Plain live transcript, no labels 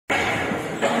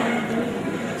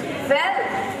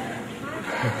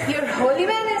Your holy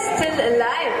man is still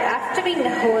alive after being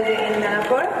held in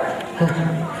Mylapore.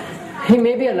 He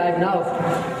may be alive now,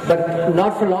 but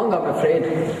not for long, I'm afraid.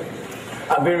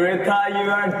 Abhiritha, you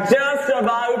are just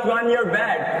about on your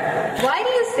bed. Why do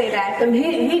you say that?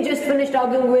 He just finished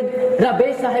arguing with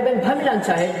Rabesh Sahib and Bhamilan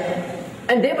Sahib,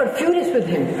 and they were furious with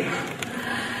him.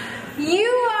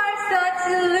 You are such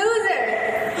a loser.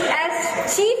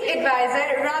 As chief advisor,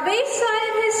 Rabesh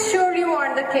Sahib has surely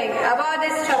warned the king about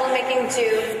this troublemaking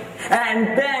Jew.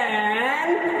 And then...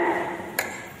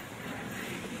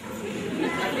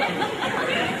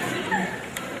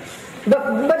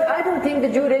 But I don't think the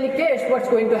Jew really cares what's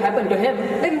going to happen to him.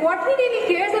 Then what he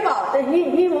really cares about?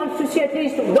 He wants to see at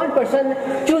least one person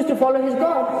choose to follow his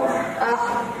God.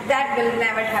 That will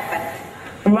never happen.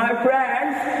 My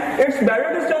friends, it's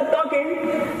better to stop talking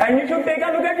and you should take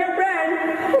a look at your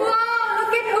friend. Wow,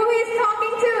 look at who he is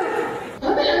talking to.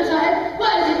 Bhamilan Sahib,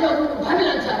 why is he talking to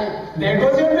Bhamilan Sahib? There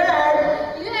goes your bag.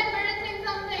 You had better think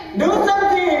something. Do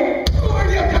something.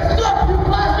 Stop, you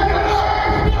bastard!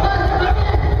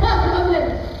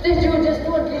 This Jew just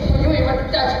won't leave you even to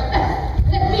touch.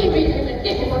 Let me beat him and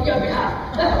kick him on your behalf.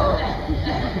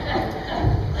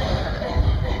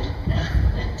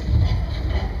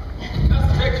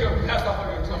 Just take your pass off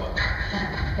your trouble.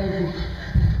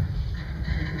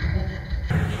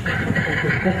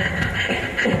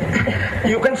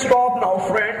 You can stop now,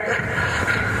 friend.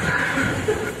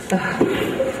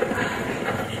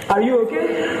 Are you okay?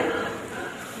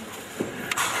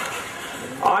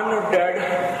 I'm not dead.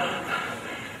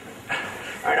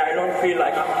 And I don't feel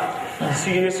like I'm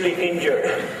seriously injured.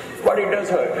 But it does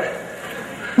hurt.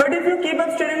 But if you keep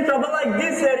up stirring trouble like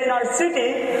this here in our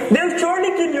city, they'll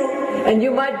surely kill you. And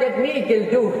you might get me killed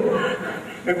too.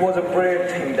 It was a brave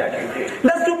thing that you did.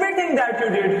 The stupid thing that you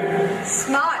did.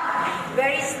 Smart.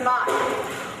 Very smart.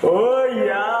 Oh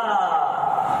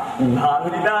yeah.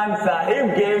 Bhamilan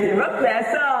Sahib gave him a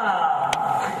paisa.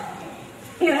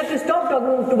 You have to stop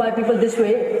talking to my people this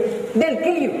way. They'll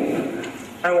kill you.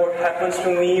 And what happens to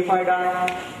me if I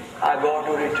die? I got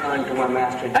to return to my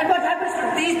master. And what happens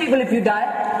to these people if you die?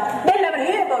 They'll never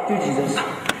hear about you, Jesus.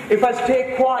 If I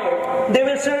stay quiet, they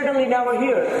will certainly never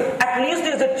hear. At least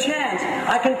there's a chance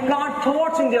I can plant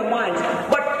thoughts in their minds.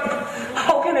 But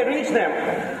how can I reach them?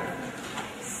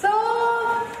 So,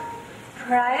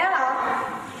 Pariah,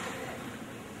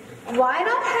 why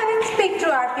not have him speak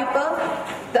to our people,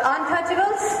 the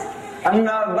untouchables?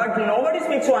 But nobody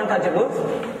speaks to untouchables.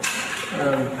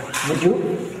 Would you?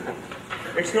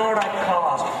 It's not our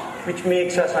caste which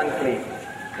makes us unclean,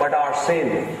 but our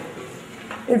sin.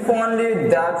 If only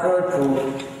that were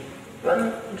true.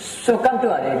 So come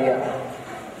to our area,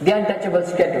 the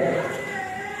untouchables ghetto.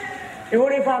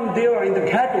 Even if I'm there in the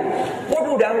ghetto, what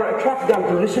would ever attract them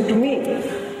to listen to me?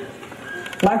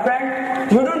 My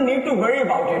friend, you don't need to worry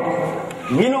about it.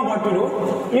 We know what to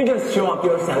do. You just show up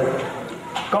yourself.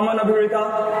 Come on,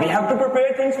 Abhiritha. We have to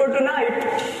prepare things for tonight.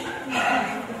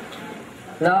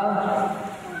 Now,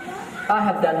 I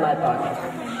have done my part.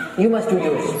 You must do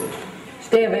yours.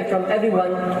 Stay away from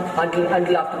everyone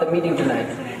until after the meeting tonight.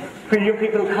 Will your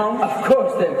people come? Of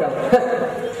course they'll come.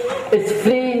 It's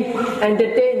free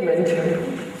entertainment.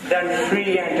 Then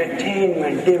free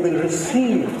entertainment they will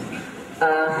receive.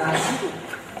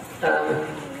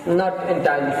 Not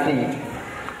entirely free.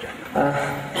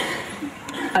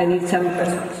 I need 7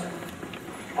 pesos.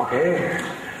 Okay.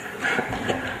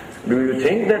 Do you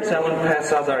think that 7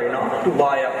 pesos are enough to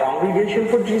buy a congregation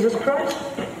for Jesus Christ?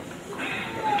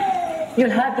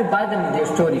 You'll have to buy them with your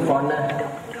story, foreigner.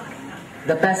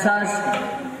 The pesos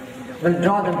will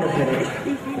draw them to hear it.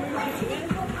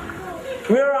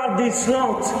 Where are these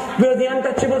slums where the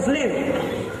untouchables live?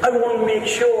 I want to make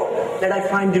sure that I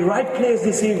find the right place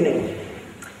this evening.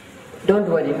 Don't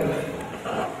worry.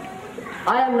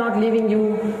 I am not leaving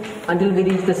you until we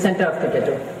reach the center of the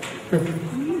ghetto.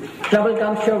 Trouble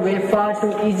comes your way far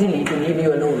too easily to leave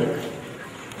you alone.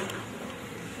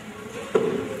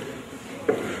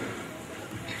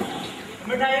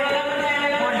 मिठाई वाला